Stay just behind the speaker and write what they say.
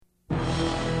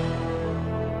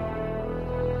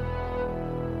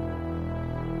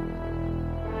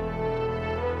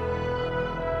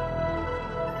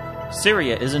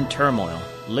Syria is in turmoil.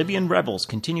 Libyan rebels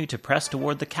continue to press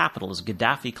toward the capital as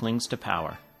Gaddafi clings to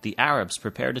power. The Arabs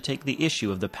prepare to take the issue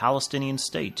of the Palestinian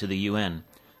state to the UN.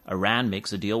 Iran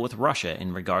makes a deal with Russia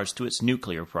in regards to its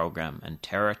nuclear program, and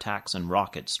terror attacks and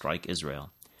rockets strike Israel.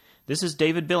 This is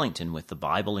David Billington with the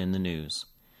Bible in the News.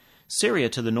 Syria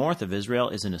to the north of Israel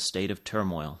is in a state of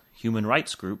turmoil. Human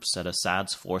rights groups said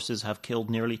Assad's forces have killed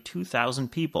nearly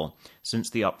 2,000 people since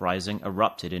the uprising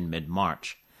erupted in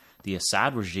mid-March. The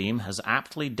Assad regime has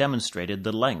aptly demonstrated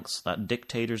the lengths that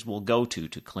dictators will go to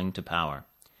cling to power.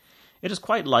 It is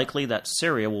quite likely that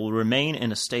Syria will remain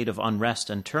in a state of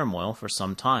unrest and turmoil for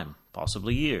some time,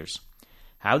 possibly years.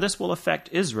 How this will affect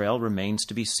Israel remains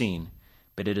to be seen,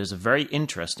 but it is a very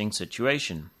interesting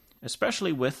situation,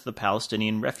 especially with the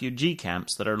Palestinian refugee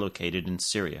camps that are located in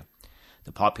Syria.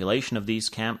 The population of these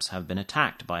camps have been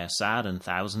attacked by Assad and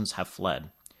thousands have fled.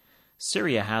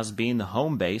 Syria has been the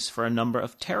home base for a number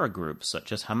of terror groups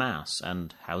such as Hamas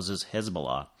and houses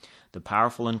Hezbollah, the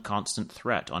powerful and constant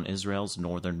threat on Israel's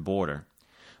northern border.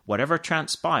 Whatever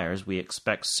transpires, we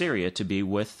expect Syria to be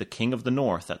with the King of the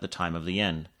North at the time of the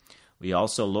end. We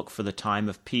also look for the time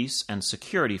of peace and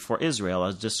security for Israel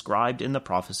as described in the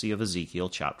prophecy of Ezekiel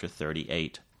chapter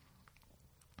 38.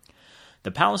 The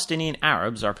Palestinian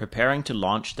Arabs are preparing to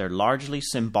launch their largely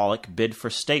symbolic bid for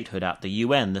statehood at the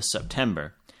UN this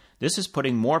September. This is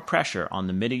putting more pressure on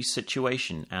the Mideast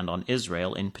situation and on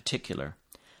Israel in particular.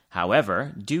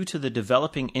 However, due to the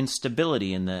developing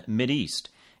instability in the Mideast,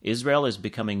 Israel is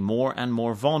becoming more and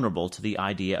more vulnerable to the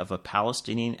idea of a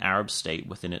Palestinian Arab state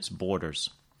within its borders.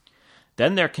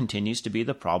 Then there continues to be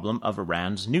the problem of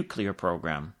Iran's nuclear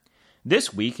program.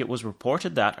 This week it was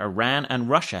reported that Iran and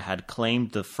Russia had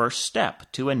claimed the first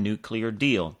step to a nuclear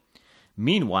deal.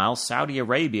 Meanwhile, Saudi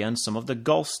Arabia and some of the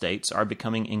Gulf states are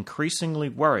becoming increasingly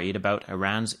worried about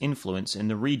Iran's influence in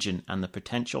the region and the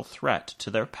potential threat to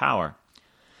their power.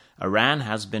 Iran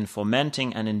has been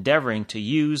fomenting and endeavoring to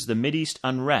use the Mideast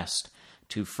unrest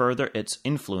to further its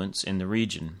influence in the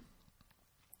region.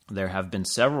 There have been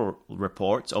several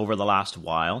reports over the last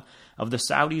while of the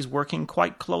Saudis working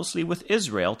quite closely with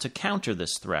Israel to counter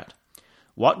this threat.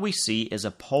 What we see is a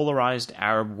polarized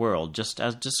Arab world, just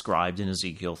as described in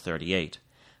Ezekiel 38.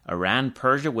 Iran,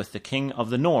 Persia with the King of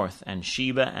the North, and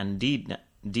Sheba and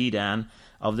Dedan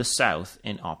of the South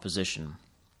in opposition.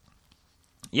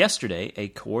 Yesterday, a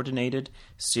coordinated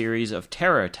series of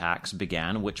terror attacks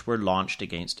began which were launched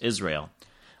against Israel.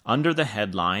 Under the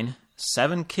headline,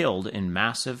 7 killed in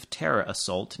massive terror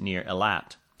assault near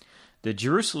Eilat. The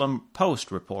Jerusalem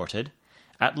Post reported,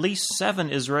 at least 7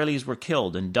 Israelis were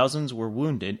killed and dozens were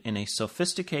wounded in a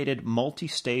sophisticated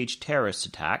multi-stage terrorist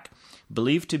attack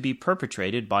believed to be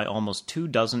perpetrated by almost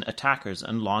 24 attackers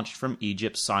and launched from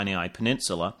Egypt's Sinai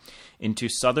Peninsula into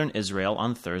southern Israel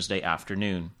on Thursday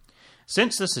afternoon.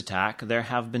 Since this attack, there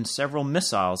have been several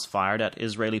missiles fired at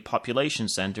Israeli population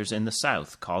centers in the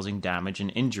south, causing damage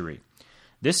and injury.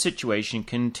 This situation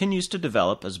continues to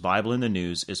develop as Bible in the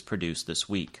News is produced this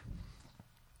week.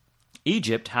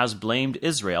 Egypt has blamed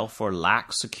Israel for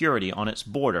lax security on its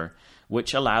border,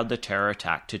 which allowed the terror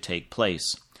attack to take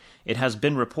place. It has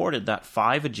been reported that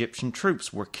 5 Egyptian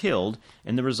troops were killed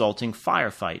in the resulting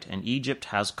firefight, and Egypt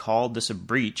has called this a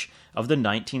breach of the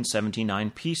 1979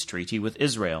 peace treaty with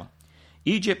Israel.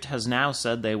 Egypt has now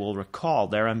said they will recall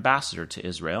their ambassador to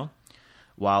Israel.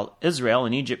 While Israel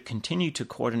and Egypt continue to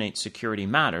coordinate security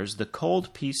matters, the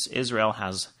cold peace Israel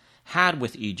has had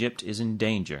with Egypt is in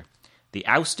danger. The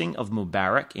ousting of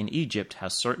Mubarak in Egypt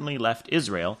has certainly left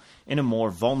Israel in a more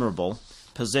vulnerable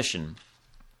position.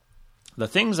 The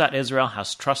things that Israel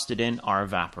has trusted in are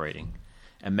evaporating.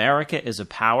 America is a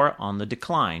power on the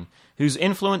decline, whose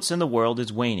influence in the world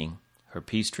is waning. Her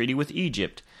peace treaty with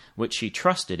Egypt, which she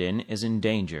trusted in, is in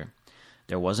danger.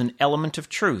 There was an element of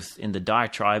truth in the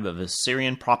diatribe of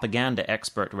Assyrian propaganda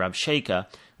expert Rabshakeh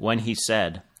when he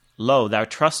said, "Lo, thou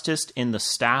trustest in the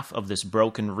staff of this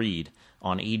broken reed,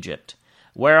 on Egypt,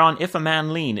 whereon if a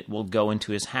man lean it will go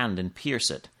into his hand and pierce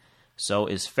it. So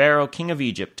is Pharaoh king of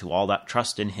Egypt to all that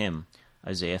trust in him."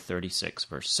 Isaiah 36,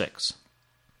 verse 6.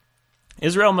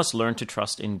 Israel must learn to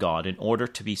trust in God in order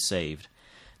to be saved.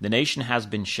 The nation has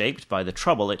been shaped by the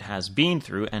trouble it has been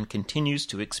through and continues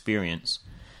to experience.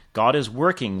 God is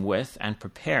working with and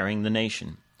preparing the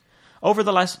nation. Over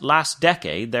the last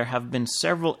decade, there have been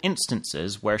several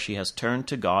instances where she has turned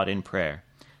to God in prayer.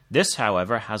 This,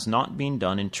 however, has not been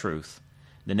done in truth.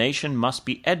 The nation must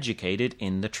be educated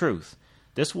in the truth.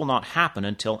 This will not happen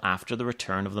until after the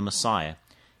return of the Messiah.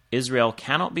 Israel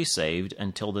cannot be saved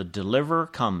until the deliverer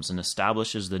comes and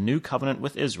establishes the new covenant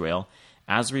with Israel,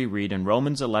 as we read in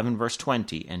Romans 11, verse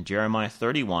 20, and Jeremiah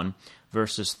 31,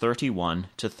 verses 31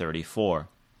 to 34.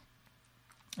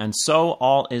 And so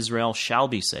all Israel shall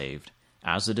be saved.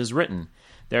 As it is written,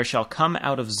 there shall come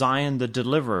out of Zion the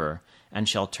deliverer, and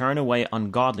shall turn away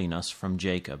ungodliness from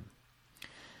Jacob.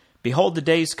 Behold, the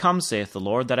days come, saith the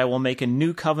Lord, that I will make a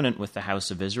new covenant with the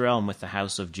house of Israel and with the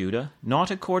house of Judah,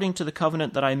 not according to the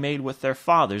covenant that I made with their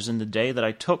fathers in the day that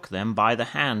I took them by the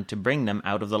hand to bring them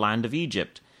out of the land of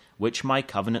Egypt, which my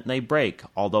covenant they break,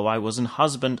 although I was an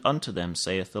husband unto them,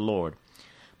 saith the Lord.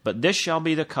 But this shall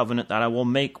be the covenant that I will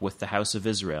make with the house of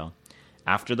Israel.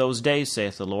 After those days,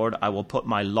 saith the Lord, I will put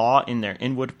my law in their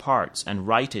inward parts, and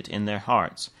write it in their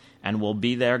hearts, and will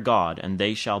be their God, and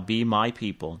they shall be my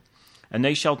people. And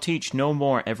they shall teach no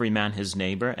more every man his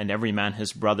neighbor, and every man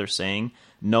his brother, saying,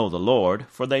 Know the Lord,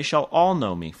 for they shall all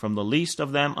know me, from the least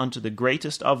of them unto the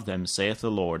greatest of them, saith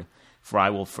the Lord. For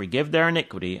I will forgive their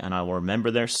iniquity, and I will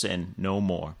remember their sin no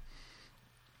more.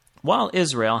 While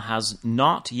Israel has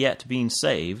not yet been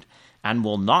saved, and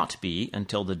will not be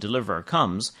until the deliverer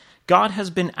comes, God has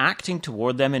been acting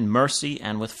toward them in mercy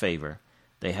and with favor.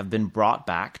 They have been brought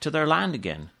back to their land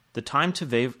again. The time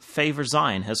to favor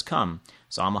Zion has come.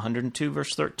 Psalm 102,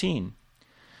 verse 13.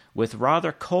 With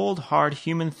rather cold, hard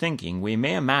human thinking, we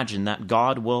may imagine that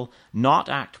God will not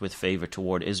act with favor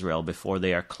toward Israel before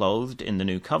they are clothed in the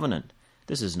new covenant.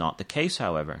 This is not the case,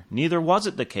 however. Neither was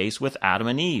it the case with Adam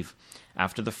and Eve.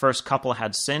 After the first couple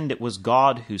had sinned, it was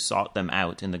God who sought them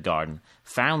out in the garden,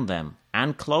 found them,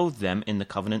 and clothed them in the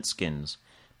covenant skins.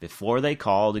 Before they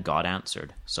called, God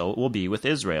answered. So it will be with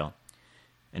Israel.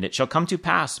 And it shall come to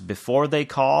pass, before they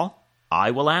call,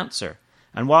 I will answer.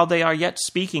 And while they are yet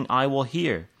speaking, I will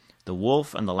hear. The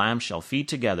wolf and the lamb shall feed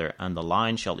together, and the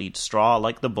lion shall eat straw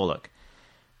like the bullock.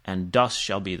 And dust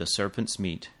shall be the serpent's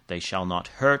meat. They shall not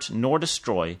hurt nor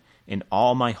destroy in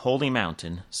all my holy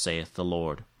mountain, saith the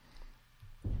Lord.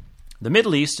 The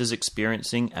Middle East is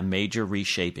experiencing a major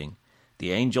reshaping.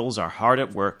 The angels are hard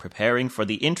at work preparing for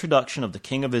the introduction of the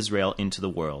King of Israel into the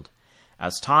world.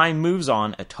 As time moves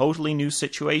on, a totally new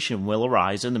situation will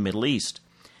arise in the Middle East.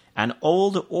 An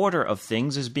old order of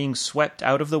things is being swept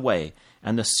out of the way,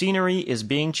 and the scenery is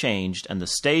being changed, and the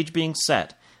stage being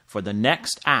set for the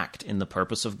next act in the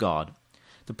purpose of God.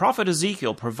 The prophet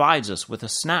Ezekiel provides us with a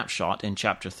snapshot in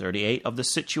chapter 38 of the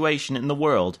situation in the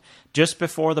world just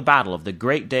before the battle of the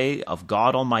great day of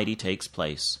God Almighty takes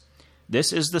place.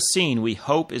 This is the scene we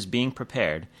hope is being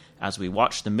prepared as we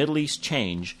watch the Middle East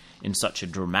change in such a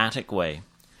dramatic way.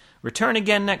 Return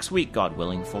again next week, God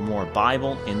willing, for more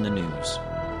Bible in the News.